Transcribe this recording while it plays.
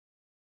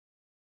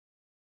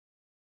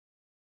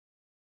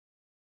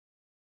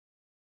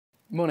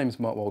My name is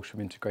Mark Walsh from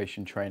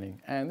Integration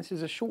Training, and this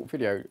is a short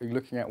video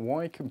looking at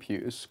why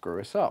computers screw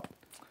us up.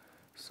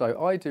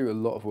 So I do a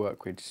lot of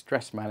work with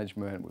stress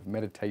management, with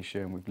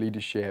meditation, with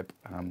leadership.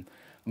 I'm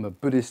a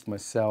Buddhist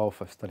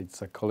myself. I've studied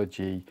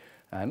psychology,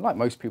 and like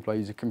most people I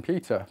use a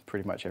computer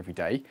pretty much every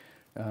day.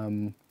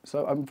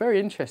 So I'm very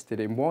interested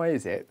in why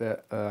is it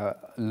that a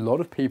lot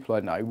of people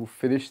I know will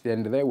finish the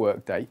end of their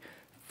workday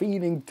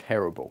feeling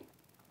terrible.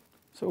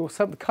 So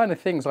some kind of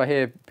things I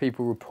hear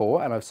people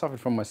report, and I've suffered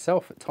from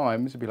myself at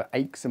times, would be like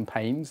aches and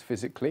pains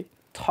physically,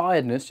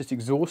 tiredness, just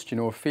exhaustion,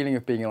 or a feeling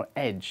of being on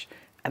edge,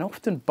 and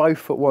often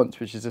both at once,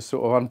 which is a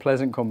sort of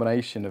unpleasant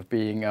combination of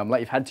being like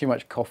you've had too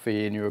much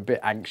coffee and you're a bit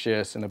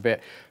anxious and a bit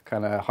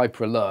kind of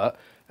hyper alert,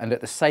 and at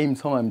the same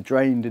time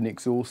drained and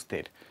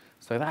exhausted.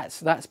 So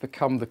that's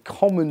become the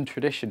common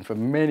tradition for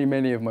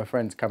many of my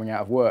friends coming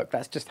out of work.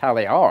 That's just how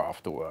they are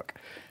after work.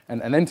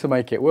 And then to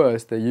make it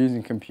worse, they're using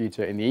a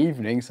computer in the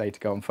evening, say to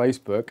go on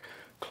Facebook,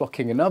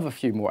 clocking another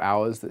few more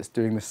hours that's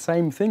doing the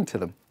same thing to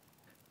them.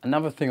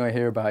 Another thing I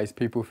hear about is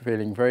people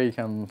feeling very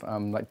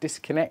like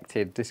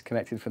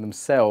disconnected from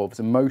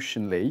themselves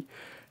emotionally,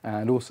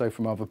 and also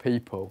from other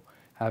people,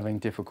 having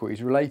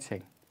difficulties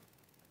relating.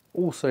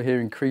 Also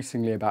hear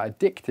increasingly about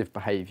addictive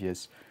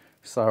behaviours.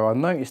 So I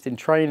noticed in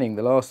training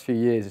the last few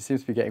years, it seems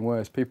to be getting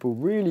worse. People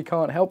really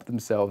can't help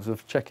themselves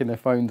of checking their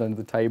phones under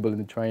the table in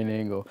the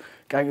training, or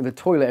going to the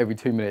toilet every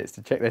 2 minutes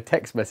to check their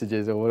text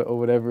messages or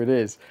whatever it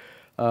is.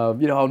 I'll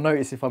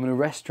notice if I'm in a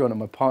restaurant and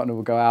my partner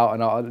will go out,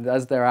 and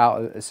as they're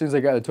out, as soon as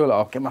they go to the toilet,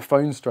 I'll get my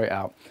phone straight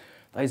out.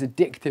 Those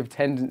addictive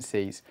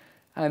tendencies.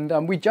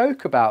 And we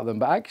joke about them,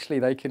 but actually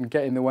they can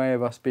get in the way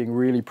of us being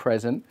really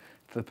present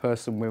for the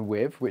person we're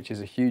with, which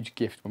is a huge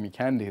gift when we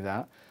can do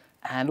that.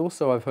 And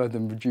also I've heard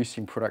them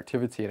reducing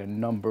productivity in a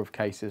number of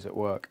cases at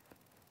work.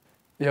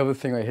 The other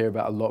thing I hear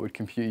about a lot with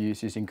computer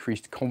use is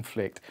increased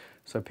conflict.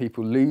 So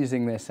people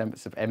losing their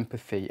sense of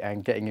empathy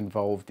and getting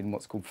involved in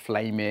what's called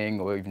flaming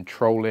or even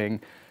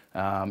trolling.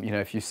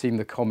 If you've seen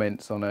the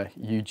comments on a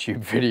YouTube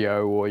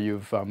video, or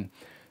you've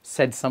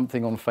said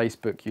something on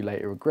Facebook you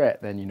later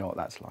regret, then you know what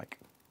that's like.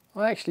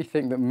 I actually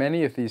think that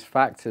many of these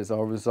factors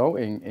are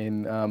resulting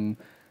in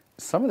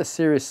some of the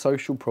serious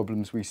social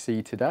problems we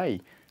see today.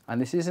 And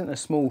this isn't a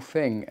small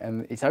thing,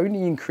 and it's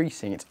only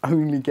increasing, it's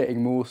only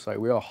getting more so.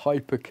 We are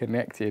hyper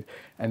connected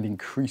and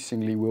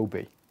increasingly will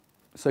be.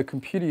 So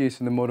computer use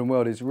in the modern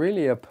world is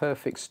really a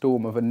perfect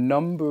storm of a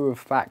number of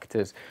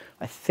factors.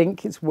 I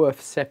think it's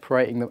worth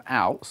separating them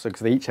out, so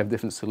because they each have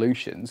different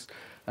solutions,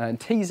 and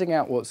teasing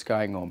out what's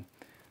going on.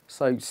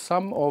 So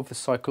some of the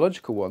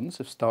psychological ones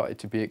have started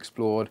to be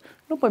explored,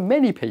 not by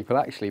many people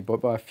actually, but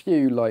by a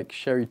few like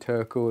Sherry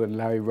Turkle and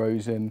Larry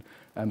Rosen.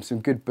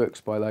 Some good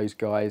books by those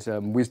guys.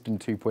 Wisdom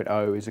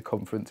 2.0 is a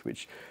conference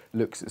which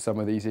looks at some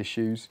of these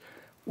issues.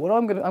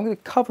 I'm going to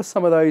cover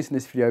some of those in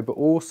this video, but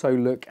also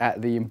look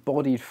at the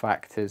embodied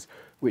factors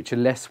which are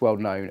less well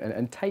known,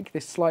 and take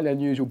this slightly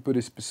unusual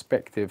Buddhist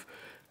perspective.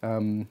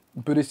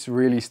 Buddhists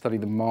really study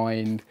the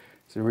mind.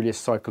 It's really a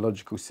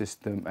psychological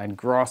system, and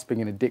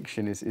grasping an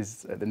addiction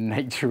is the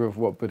nature of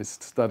what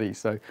Buddhists study,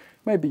 so it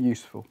may be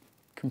useful.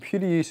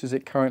 Computer use as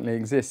it currently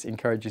exists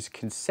encourages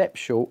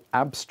conceptual,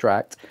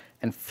 abstract,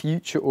 and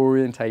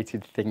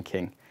future-orientated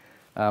thinking.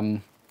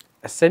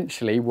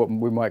 Essentially, what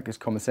we might use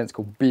common sense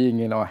call being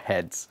in our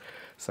heads.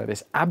 So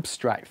this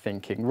abstract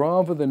thinking,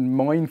 rather than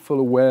mindful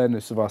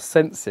awareness of our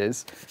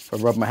senses, if I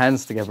rub my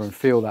hands together and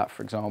feel that,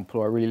 for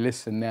example, or I really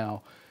listen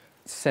now,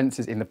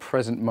 senses in the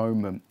present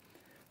moment.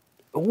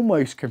 It's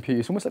almost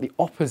like the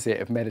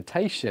opposite of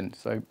meditation.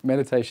 So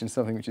meditation is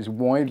something which is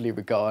widely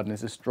regarded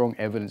as a strong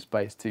evidence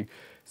base to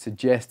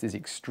suggest is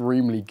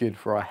extremely good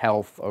for our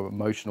health, our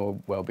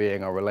emotional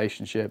well-being, our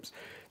relationships.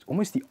 It's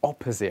almost the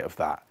opposite of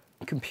that.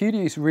 Computer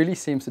use really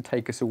seems to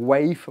take us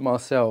away from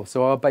ourselves.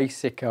 So our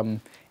basic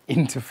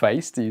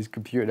interface, to use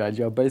computer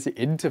analogy, our basic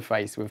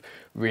interface with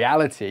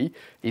reality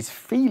is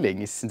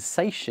feeling, is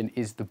sensation,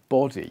 is the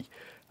body.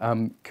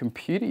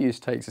 Computer use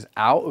takes us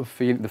out of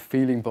the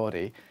feeling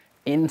body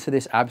into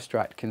this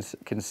abstract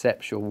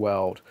conceptual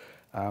world.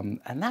 And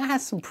that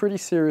has some pretty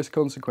serious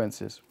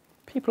consequences.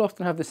 People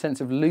often have the sense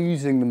of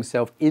losing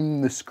themselves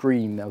in the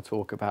screen. They'll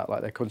talk about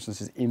like their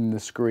consciousness is in the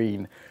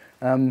screen.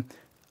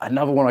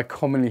 Another one I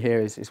commonly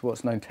hear is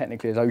what's known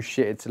technically as, oh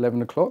shit, it's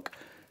 11 o'clock.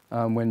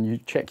 When you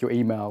check your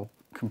email,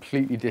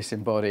 completely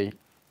disembody,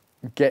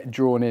 get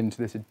drawn into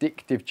this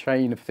addictive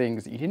chain of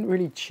things that you didn't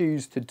really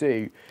choose to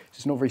do. It's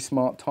just not very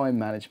smart time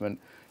management.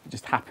 It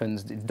just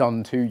happens, it's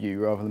done to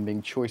you rather than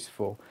being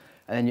choiceful.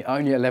 And then you're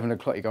only at 11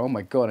 o'clock, you go, oh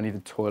my God, I need the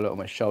toilet, or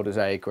my shoulders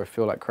ache, or I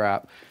feel like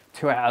crap.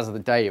 2 hours of the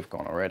day have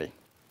gone already.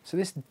 So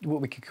this, what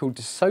we could call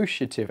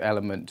dissociative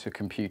element to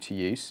computer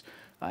use,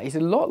 is a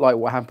lot like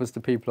what happens to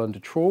people under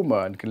trauma,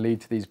 and can lead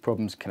to these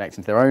problems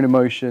connecting to their own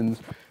emotions,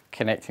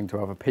 connecting to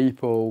other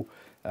people,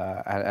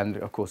 and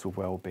of course with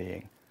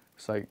well-being.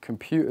 So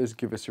computers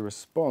give us a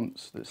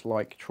response that's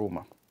like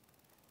trauma.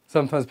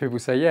 Sometimes people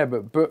say, yeah,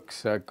 but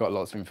books got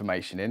lots of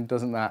information in.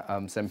 Doesn't that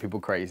send people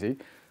crazy?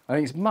 I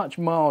think it's much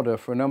milder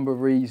for a number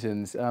of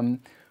reasons.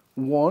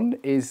 One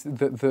is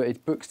that its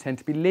books tend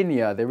to be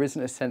linear. There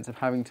isn't a sense of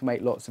having to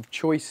make lots of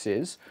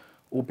choices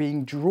or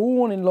being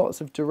drawn in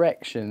lots of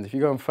directions. If you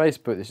go on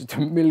Facebook, there's just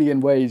a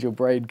million ways your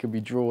brain can be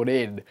drawn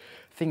in.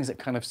 Things that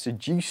kind of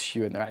seduce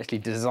you, and they're actually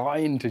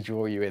designed to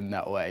draw you in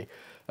that way.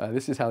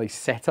 This is how they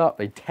set up,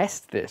 they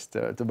test this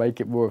to make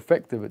it more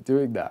effective at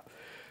doing that.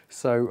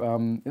 So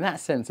in that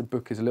sense, a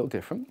book is a little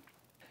different.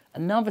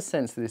 Another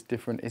sense that it's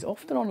different is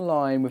often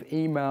online with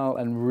email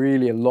and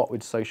really a lot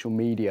with social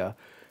media,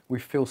 we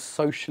feel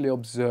socially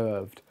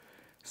observed.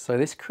 So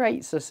this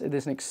creates there's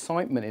an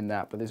excitement in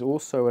that, but there's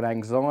also an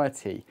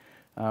anxiety.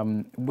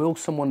 Will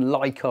someone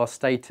like our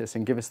status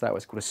and give us that,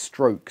 what's called a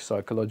stroke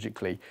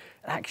psychologically?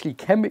 It actually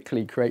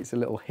chemically creates a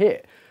little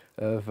hit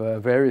of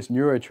various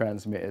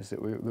neurotransmitters that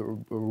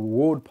a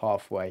reward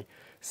pathway.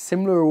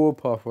 Similar reward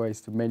pathways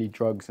to many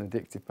drugs and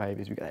addictive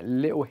behaviours. We get that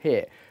little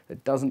hit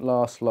that doesn't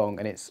last long,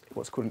 and it's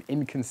what's called an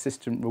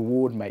inconsistent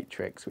reward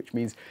matrix, which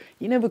means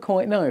you never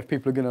quite know if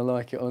people are going to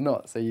like it or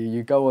not. So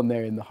you go on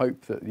there in the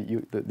hope that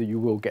you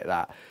will get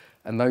that.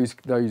 And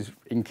those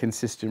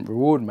inconsistent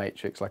reward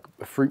matrix, like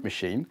a fruit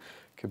machine,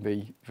 can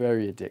be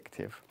very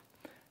addictive.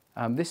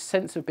 This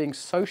sense of being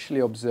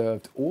socially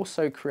observed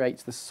also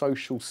creates the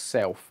social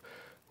self,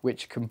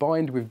 which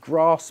combined with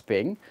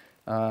grasping,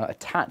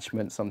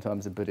 attachment,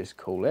 sometimes the Buddhists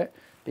call it,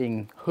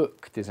 being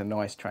hooked is a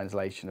nice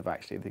translation of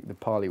actually the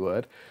Pali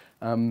word,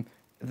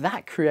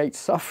 that creates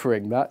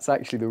suffering. That's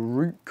actually the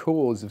root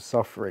cause of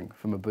suffering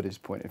from a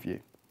Buddhist point of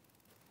view.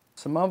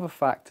 Some other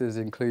factors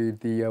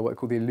include the what I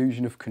call the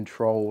illusion of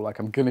control, like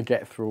I'm going to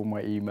get through all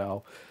my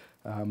email,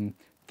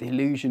 the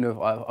illusion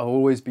of I'll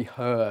always be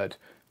heard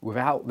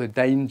without the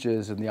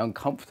dangers and the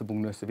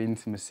uncomfortableness of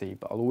intimacy,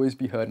 but I'll always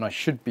be heard and I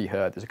should be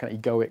heard. There's a kind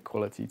of egoic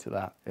quality to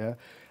that. Yeah.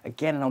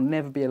 Again, and I'll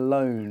never be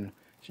alone,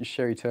 which is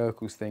Sherry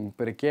Turkle's thing,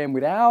 but again,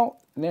 without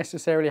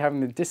necessarily having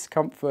the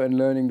discomfort and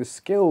learning the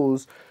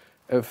skills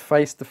of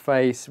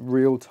face-to-face,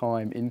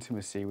 real-time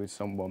intimacy with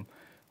someone,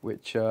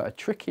 which are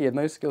tricky, and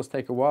those skills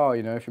take a while.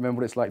 You know, if you remember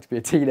what it's like to be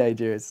a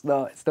teenager, it's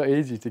not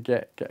easy to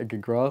get a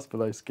good grasp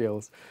of those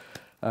skills.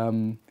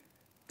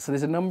 So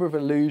there's a number of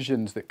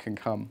illusions that can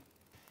come.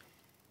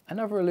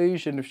 Another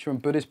illusion, which from a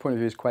Buddhist point of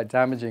view is quite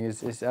damaging,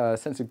 is a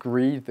sense of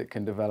greed that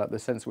can develop, the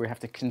sense where we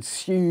have to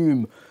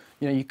consume.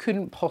 You know, you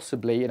couldn't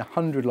possibly, in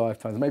 100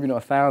 lifetimes, maybe not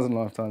 1,000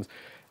 lifetimes,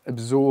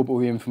 absorb all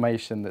the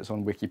information that's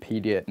on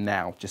Wikipedia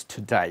now, just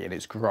today, and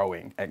it's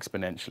growing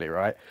exponentially,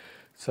 right?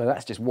 So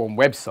that's just one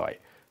website.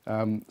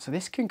 So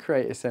this can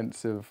create a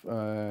sense of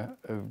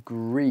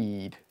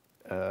greed,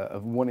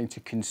 of wanting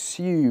to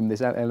consume. There's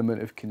that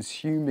element of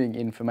consuming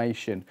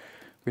information.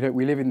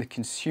 We live in the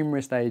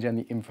consumerist age and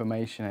the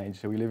information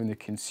age, so we live in the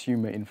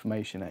consumer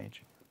information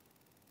age.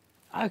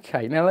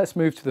 Okay, now let's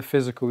move to the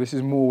physical. This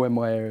is more where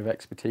my area of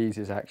expertise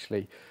is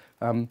actually.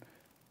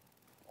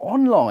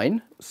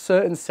 Online,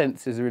 certain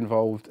senses are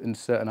involved and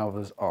certain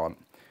others aren't.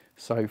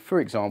 So,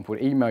 for example,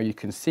 in email you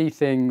can see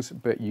things,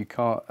 but you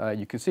can't.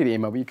 You can see the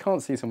email, but you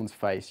can't see someone's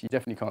face. You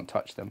definitely can't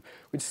touch them.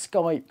 With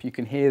Skype, you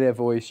can hear their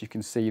voice, you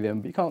can see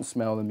them, but you can't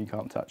smell them, you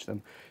can't touch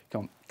them, you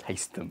can't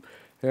taste them.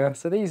 Yeah.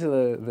 So these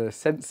are the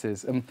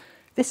senses.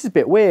 This is a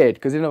bit weird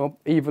because in our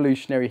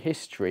evolutionary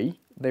history,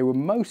 they were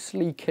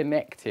mostly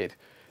connected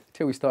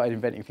until we started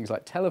inventing things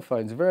like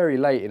telephones. Very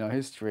late in our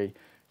history,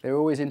 they were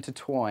always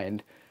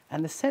intertwined,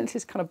 and the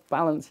senses kind of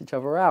balance each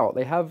other out.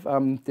 They have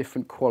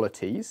different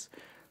qualities.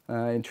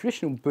 In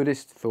traditional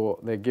Buddhist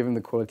thought, they're given the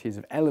qualities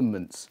of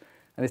elements,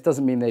 and this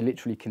doesn't mean they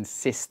literally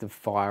consist of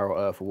fire or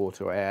earth or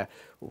water or air,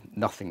 or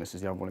nothingness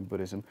is the other one in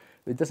Buddhism.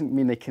 It doesn't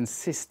mean they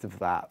consist of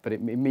that, but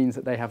it means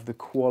that they have the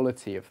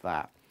quality of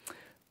that.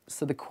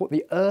 So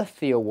the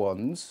earthier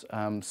ones,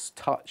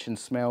 touch and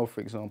smell,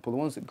 for example, the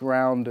ones that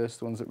ground us,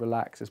 the ones that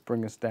relax us,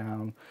 bring us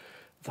down,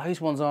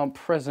 those ones aren't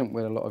present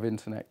with a lot of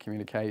internet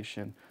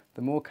communication.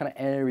 The more kind of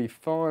airy,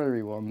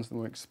 fiery ones, the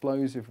more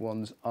explosive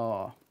ones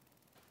are.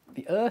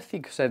 The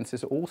earthy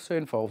senses are also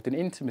involved in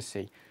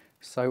intimacy.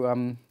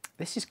 So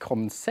this is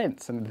common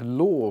sense, and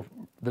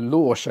the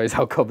law shows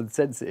how common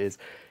sense it is.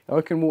 I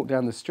can walk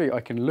down the street,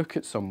 I can look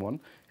at someone,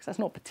 because that's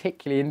not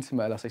particularly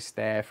intimate unless I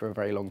stare for a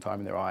very long time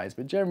in their eyes,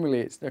 but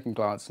generally I can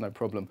glance, no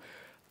problem.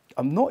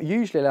 I'm not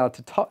usually allowed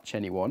to touch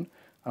anyone,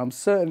 and I'm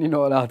certainly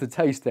not allowed to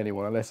taste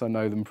anyone unless I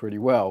know them pretty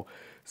well.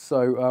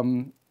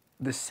 So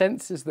the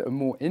senses that are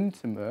more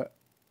intimate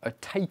are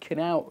taken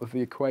out of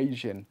the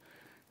equation.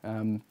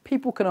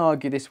 People can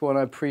argue this one.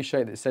 I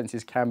appreciate that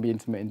senses can be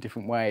intimate in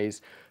different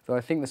ways, though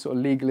I think the sort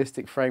of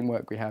legalistic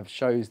framework we have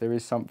shows there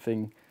is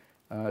something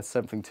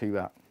to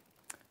that.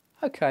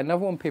 Okay,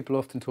 another one people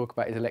often talk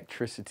about is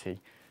electricity.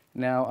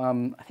 Now,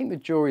 I think the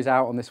jury's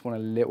out on this one a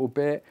little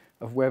bit,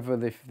 of whether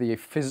the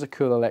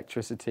physical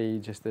electricity,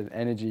 just the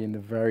energy in the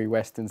very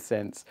Western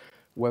sense,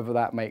 whether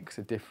that makes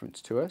a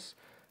difference to us.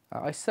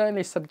 I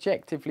certainly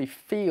subjectively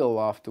feel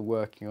after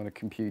working on a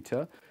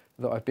computer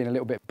that I've been a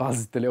little bit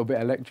buzzed, a little bit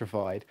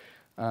electrified.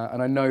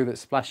 And I know that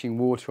splashing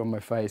water on my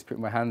face,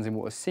 putting my hands in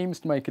water,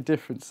 seems to make a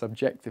difference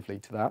subjectively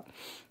to that.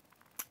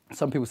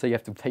 Some people say you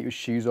have to take your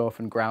shoes off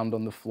and ground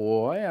on the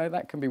floor. Yeah,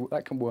 that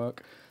can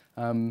work.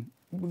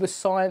 The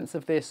science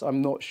of this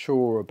I'm not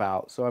sure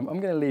about, so I'm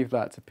going to leave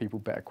that to people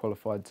better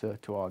qualified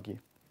to argue.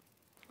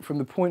 From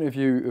the point of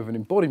view of an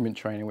embodiment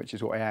trainer, which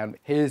is what I am,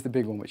 here's the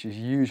big one, which is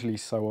usually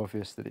so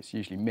obvious that it's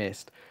usually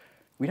missed.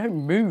 We don't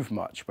move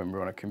much when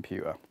we're on a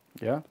computer,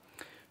 yeah?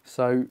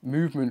 So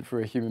movement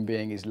for a human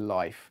being is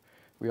life.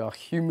 We are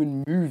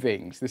human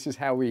movings. This is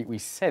how we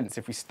sense.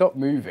 If we stop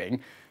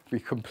moving, if we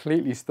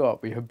completely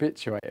stop, we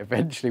habituate,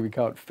 eventually we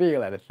can't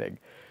feel anything.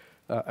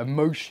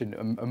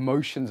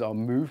 Emotions are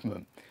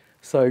movement.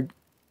 So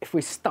if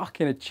we're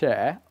stuck in a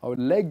chair, our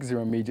legs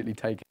are immediately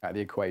taken out of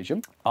the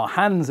equation. Our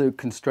hands are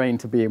constrained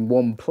to be in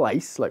one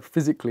place, like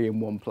physically in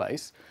one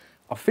place.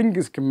 Our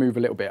fingers can move a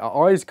little bit.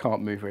 Our eyes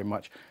can't move very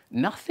much.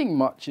 Nothing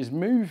much is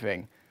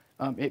moving.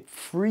 It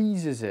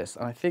freezes us.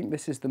 And I think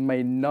this is the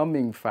main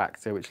numbing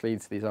factor which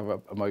leads to these other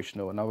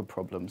emotional and other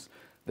problems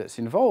that's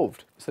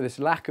involved. So this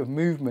lack of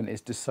movement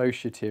is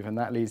dissociative, and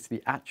that leads to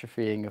the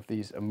atrophying of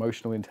these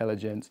emotional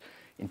intelligence,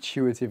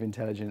 intuitive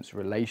intelligence,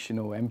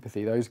 relational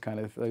empathy, those kind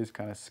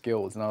of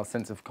skills, and our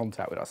sense of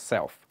contact with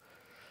ourselves.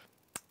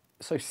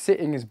 So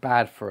sitting is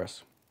bad for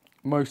us.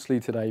 Mostly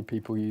today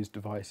people use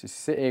devices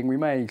sitting. We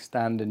may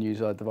stand and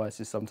use our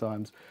devices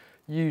sometimes.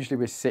 Usually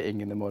we're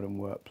sitting in the modern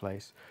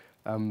workplace.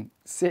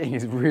 Sitting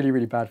is really,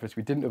 really bad for us.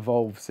 We didn't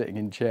evolve sitting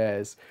in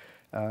chairs.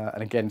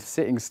 And again,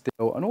 sitting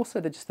still, and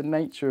also just the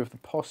nature of the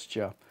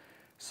posture.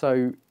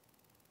 So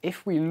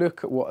if we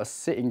look at what a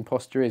sitting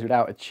posture is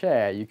without a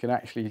chair, you can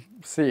actually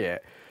see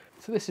it.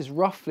 So this is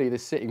roughly the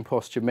sitting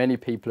posture many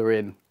people are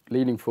in,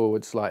 leaning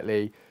forward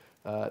slightly,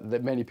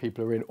 that many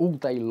people are in all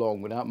day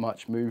long without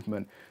much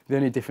movement. The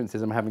only difference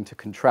is I'm having to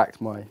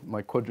contract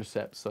my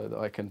quadriceps so that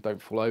I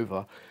don't fall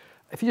over.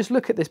 If you just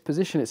look at this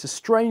position, it's a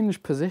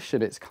strange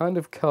position. It's kind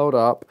of curled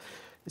up.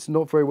 It's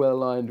not very well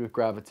aligned with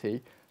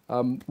gravity.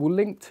 We'll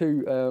link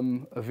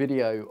to a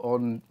video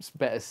on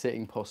better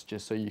sitting posture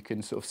so you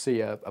can sort of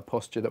see a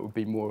posture that would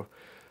be more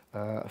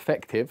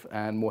effective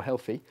and more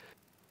healthy.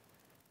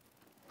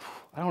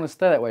 I don't want to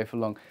stay that way for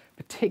long,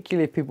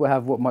 particularly if people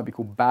have what might be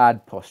called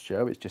bad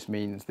posture, which just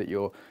means that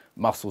your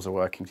muscles are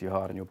working too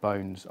hard and your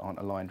bones aren't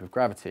aligned with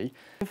gravity.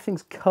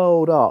 Everything's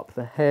curled up,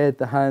 the head,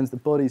 the hands, the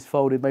body's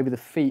folded, maybe the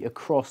feet are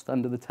crossed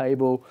under the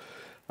table,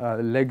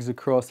 the legs are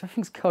crossed.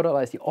 Everything's curled up.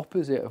 That's the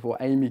opposite of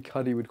what Amy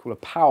Cuddy would call a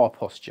power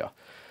posture.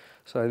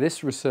 So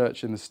this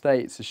research in the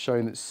States has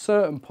shown that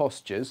certain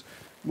postures,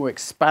 more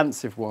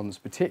expansive ones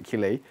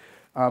particularly,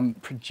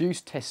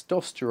 produce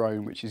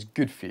testosterone, which is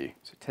good for you.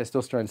 So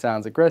testosterone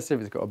sounds aggressive,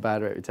 it's got a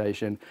bad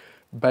reputation.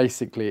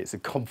 Basically, it's a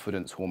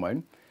confidence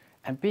hormone.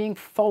 And being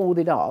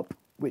folded up,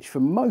 which for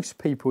most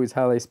people is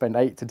how they spend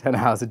 8 to 10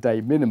 hours a day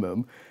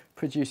minimum,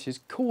 produces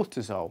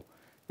cortisol.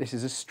 This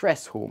is a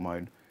stress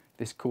hormone.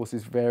 This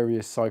causes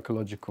various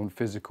psychological and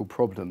physical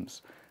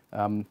problems.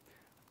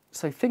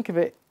 So think of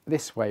it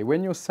this way: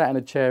 when you're sat in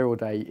a chair all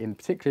day,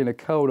 particularly in a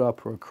curled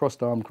up or a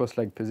crossed arm, crossed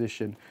leg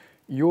position,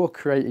 you're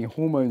creating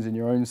hormones in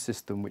your own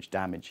system which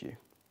damage you.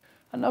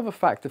 Another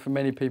factor for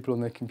many people on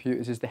their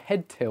computers is the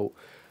head tilt.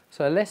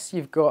 So unless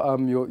you've got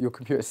your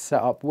computer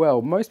set up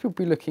well, most people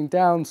will be looking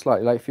down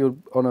slightly, like if you're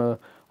on an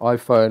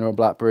iPhone or a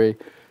BlackBerry,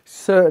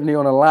 certainly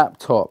on a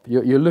laptop,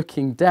 you're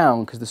looking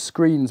down because the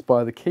screen's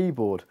by the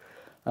keyboard.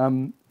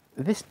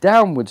 This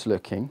downwards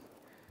looking,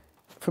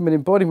 from an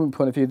embodiment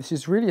point of view, this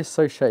is really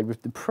associated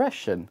with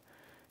depression.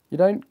 You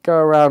don't go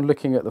around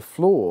looking at the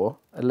floor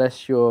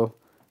unless you're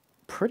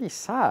pretty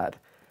sad.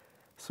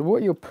 So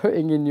what you're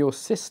putting in your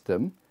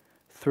system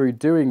through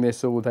doing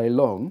this all day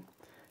long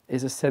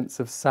is a sense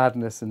of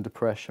sadness and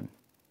depression,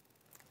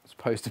 as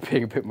opposed to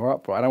being a bit more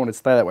upright. I don't want to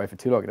stay that way for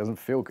too long, it doesn't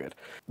feel good.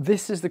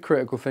 This is the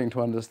critical thing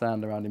to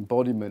understand around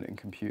embodiment and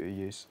computer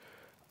use.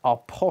 Our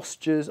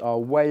postures, our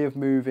way of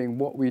moving,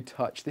 what we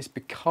touch, this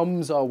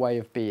becomes our way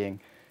of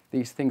being.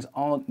 These things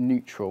aren't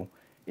neutral.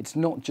 It's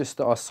not just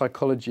that our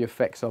psychology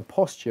affects our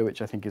posture,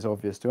 which I think is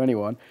obvious to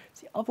anyone.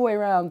 It's the other way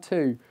around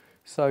too.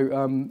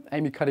 So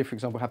Amy Cuddy, for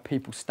example, had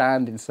people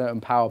stand in certain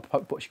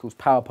what she calls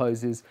power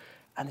poses,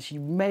 and she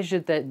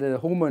measured the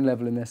hormone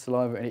level in their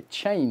saliva, and it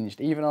changed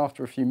even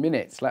after a few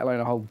minutes, let alone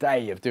a whole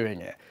day of doing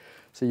it.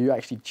 So you're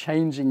actually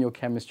changing your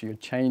chemistry, you're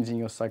changing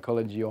your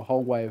psychology, your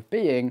whole way of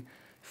being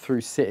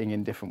through sitting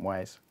in different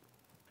ways.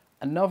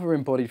 Another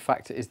embodied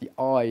factor is the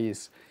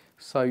eyes.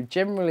 So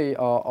generally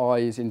our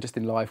eyes, just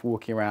in life,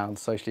 walking around,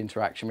 social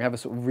interaction, we have a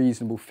sort of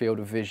reasonable field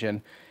of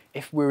vision.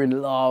 If we're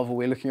in love or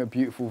we're looking at a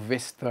beautiful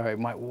vista, it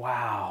might,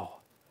 wow,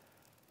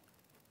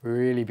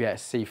 really be able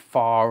to see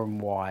far and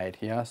wide,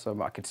 yeah?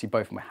 So I could see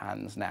both my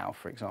hands now,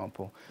 for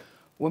example.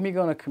 When we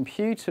go on a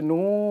computer,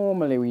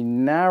 normally we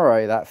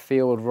narrow that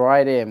field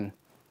right in.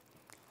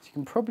 So you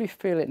can probably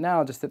feel it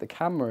now just at the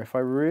camera. If I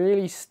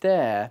really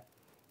stare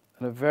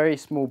at a very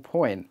small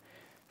point,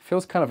 it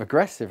feels kind of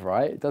aggressive,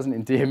 right? It doesn't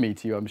endear me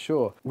to you, I'm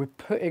sure. We're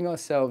putting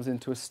ourselves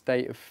into a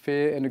state of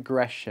fear and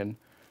aggression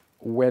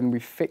when we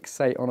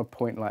fixate on a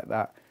point like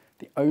that.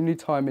 The only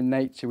time in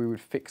nature we would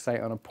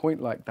fixate on a point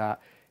like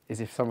that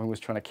is if someone was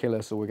trying to kill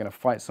us or we're going to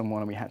fight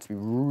someone and we had to be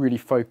really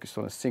focused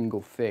on a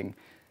single thing.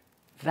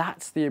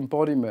 That's the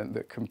embodiment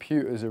that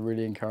computers are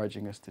really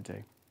encouraging us to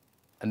do.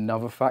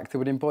 Another factor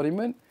with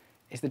embodiment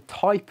is the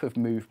type of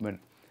movement.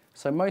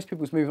 So most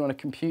people's movement on a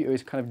computer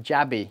is kind of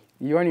jabby.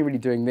 You're only really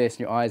doing this and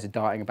your eyes are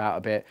darting about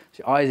a bit.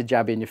 So your eyes are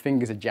jabby and your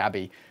fingers are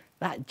jabby.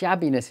 That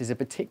jabbiness is a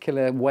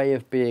particular way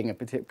of being, a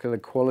particular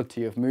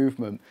quality of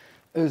movement,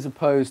 as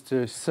opposed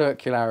to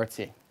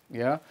circularity,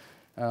 yeah?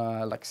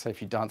 Like say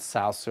if you dance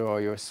salsa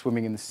or you're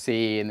swimming in the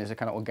sea and there's a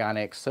kind of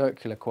organic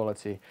circular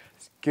quality,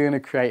 it's going to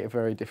create a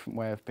very different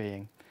way of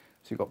being.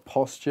 So we've got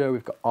posture,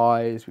 we've got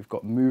eyes, we've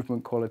got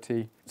movement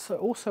quality. So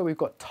also we've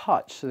got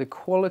touch, so the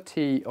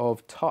quality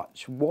of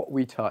touch, what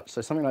we touch.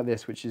 So something like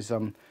this, which is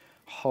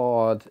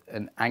hard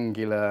and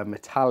angular,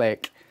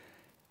 metallic.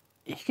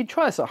 You can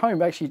try this at home,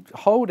 but actually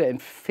hold it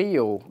and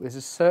feel. There's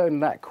a certain,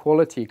 that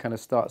quality kind of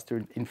starts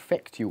to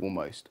infect you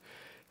almost.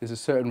 There's a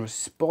certain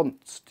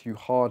response to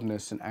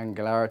hardness and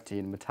angularity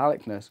and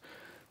metallicness,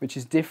 which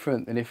is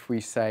different than if we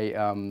say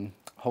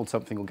hold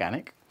something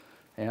organic,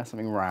 yeah,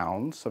 something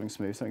round, something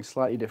smooth, something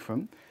slightly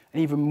different,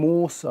 and even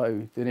more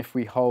so than if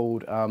we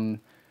hold,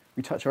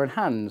 we touch our own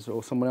hands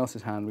or someone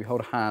else's hand, we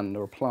hold a hand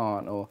or a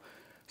plant or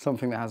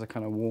something that has a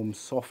kind of warm,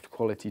 soft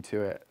quality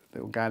to it,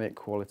 the organic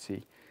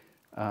quality.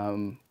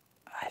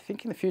 I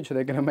think in the future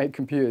they're going to make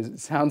computers, it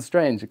sounds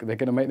strange, they're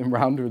going to make them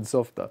rounder and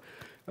softer.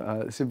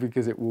 Simply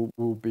because it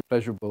will be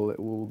pleasurable, it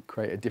will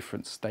create a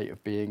different state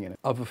of being in it.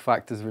 Other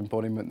factors of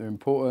embodiment that are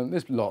important,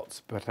 there's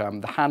lots, but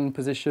the hand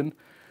position,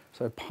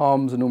 so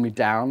palms are normally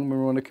down when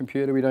we're on a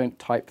computer. We don't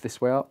type this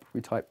way up,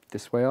 we type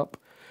this way up.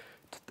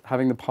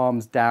 Having the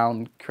palms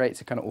down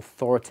creates a kind of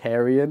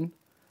authoritarian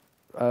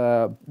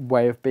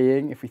way of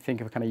being. If we think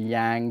of a kind of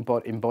yang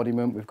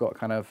embodiment, we've got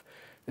kind of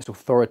this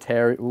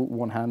authoritarian,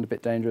 one hand a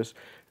bit dangerous,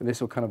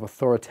 this kind of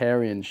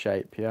authoritarian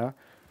shape, yeah?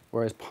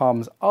 Whereas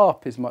palms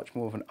up is much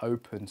more of an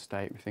open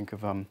state. We think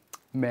of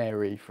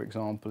Mary, for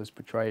example, as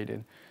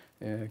portrayed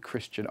in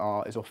Christian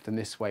art, is often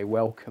this way,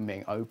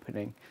 welcoming,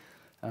 opening.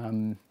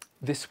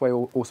 This way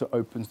also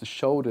opens the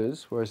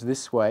shoulders, whereas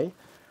this way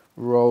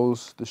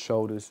rolls the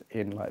shoulders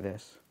in like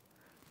this.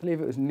 I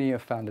believe it was Nia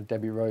founder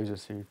Debbie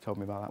Rosas who told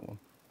me about that one.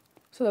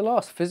 So the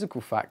last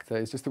physical factor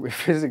is just that we're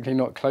physically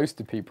not close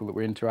to people that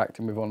we're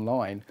interacting with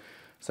online.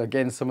 So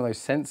again, some of those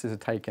senses are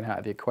taken out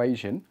of the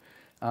equation.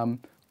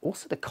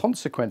 Also, the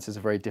consequences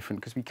are very different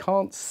because we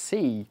can't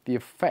see the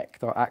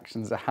effect our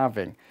actions are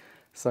having.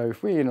 So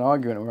if we're in an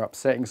argument and we're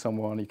upsetting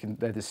someone,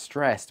 they're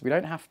distressed, we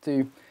don't have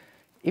to,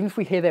 even if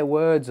we hear their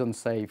words on,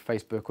 say,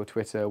 Facebook or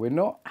Twitter, we're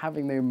not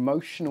having the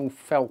emotional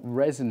felt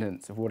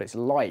resonance of what it's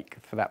like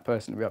for that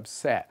person to be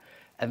upset.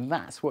 And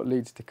that's what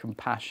leads to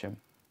compassion.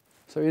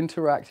 So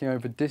interacting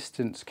over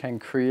distance can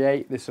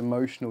create this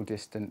emotional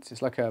distance.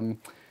 It's like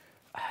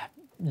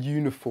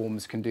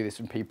uniforms can do this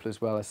in people as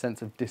well, a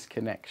sense of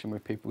disconnection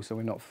with people, so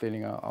we're not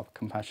feeling our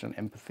compassion and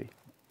empathy.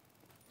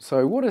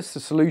 So what is the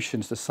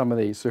solutions to some of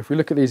these? So if we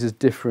look at these as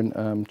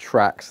different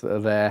tracks that are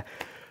there,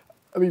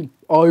 I mean,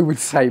 I would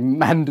say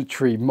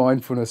mandatory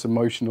mindfulness,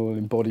 emotional and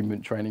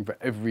embodiment training for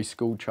every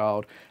school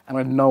child. And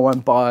I know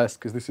I'm biased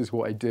because this is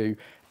what I do.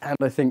 And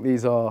I think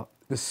these are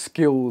the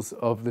skills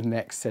of the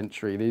next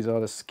century. These are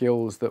the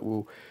skills that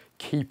will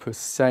keep us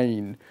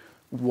sane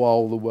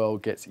while the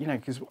world gets,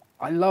 because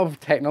I love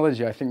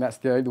technology. I think that's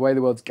the way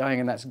the world's going,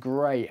 and that's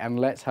great. And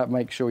let's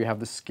make sure we have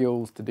the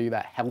skills to do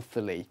that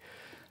healthily.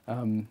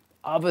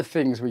 Other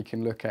things we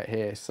can look at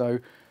here. So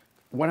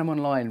when I'm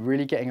online,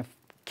 really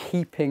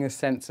keeping a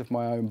sense of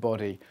my own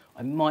body.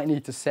 I might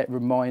need to set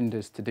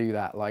reminders to do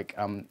that, like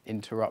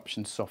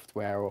interruption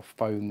software or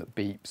phone that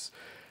beeps.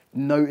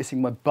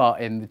 Noticing my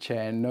butt in the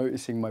chair,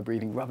 noticing my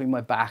breathing, rubbing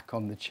my back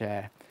on the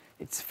chair.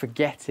 It's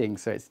forgetting,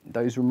 so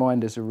those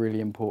reminders are really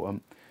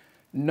important.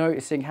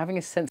 Noticing, having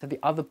a sense of the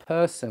other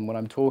person when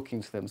I'm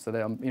talking to them, so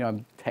that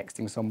I'm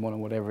texting someone or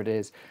whatever it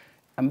is,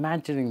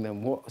 imagining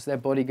them, what's their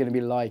body going to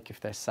be like if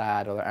they're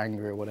sad or they're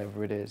angry or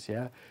whatever it is,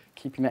 yeah?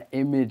 Keeping that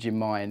image in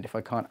mind if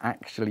I can't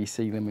actually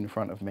see them in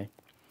front of me.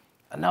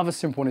 Another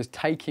simple one is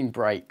taking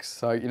breaks.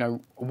 So,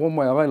 one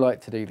way I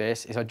like to do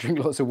this is I drink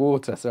lots of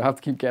water, so I have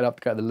to keep getting up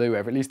to go to the loo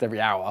at least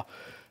every hour.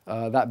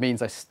 That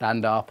means I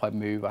stand up, I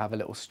move, I have a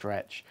little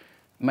stretch.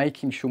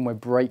 Making sure my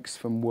breaks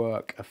from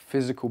work are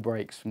physical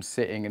breaks from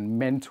sitting and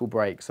mental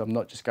breaks. So I'm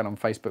not just going on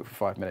Facebook for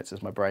 5 minutes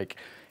as my break.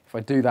 If I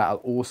do that, I'll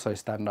also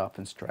stand up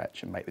and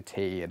stretch and make the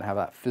tea and have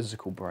that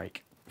physical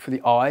break. For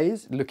the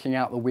eyes, looking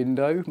out the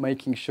window,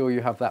 making sure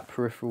you have that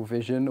peripheral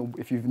vision. Or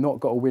if you've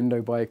not got a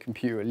window by a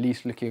computer, at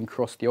least looking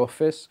across the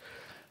office.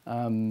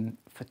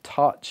 For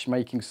touch,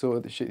 making sure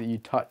that you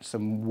touch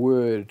some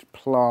wood,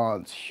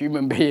 plants,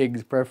 human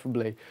beings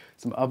preferably,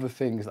 some other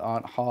things that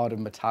aren't hard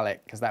and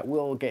metallic, because that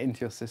will get into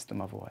your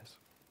system otherwise.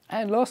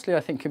 And lastly, I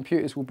think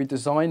computers will be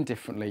designed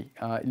differently.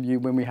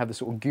 When we have the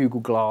sort of Google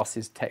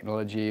Glasses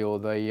technology or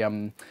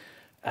the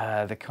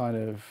kind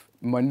of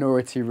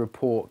Minority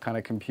Report kind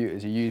of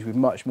computers are used with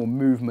much more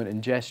movement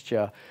and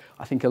gesture,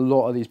 I think a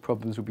lot of these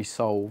problems will be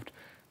solved.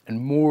 And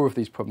more of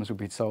these problems will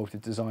be solved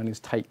if designers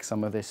take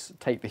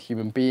the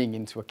human being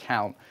into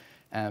account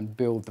and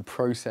build the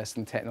process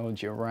and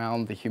technology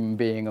around the human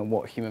being and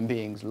what human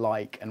beings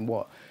like and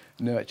what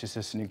nurtures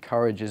us and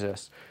encourages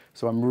us.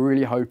 So I'm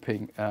really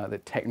hoping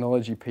that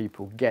technology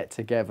people get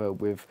together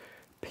with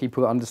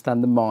people that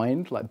understand the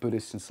mind, like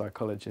Buddhists and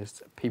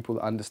psychologists, people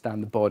that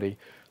understand the body,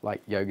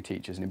 like yoga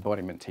teachers and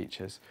embodiment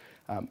teachers.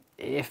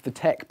 If the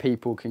tech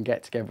people can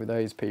get together with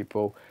those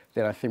people,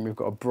 then I think we've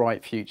got a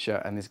bright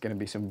future and there's going to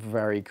be some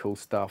very cool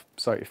stuff.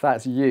 So if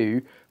that's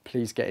you,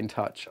 please get in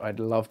touch. I'd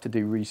love to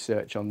do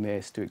research on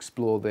this, to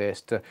explore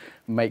this, to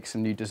make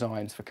some new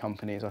designs for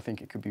companies. I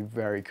think it could be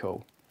very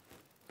cool.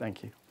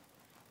 Thank you.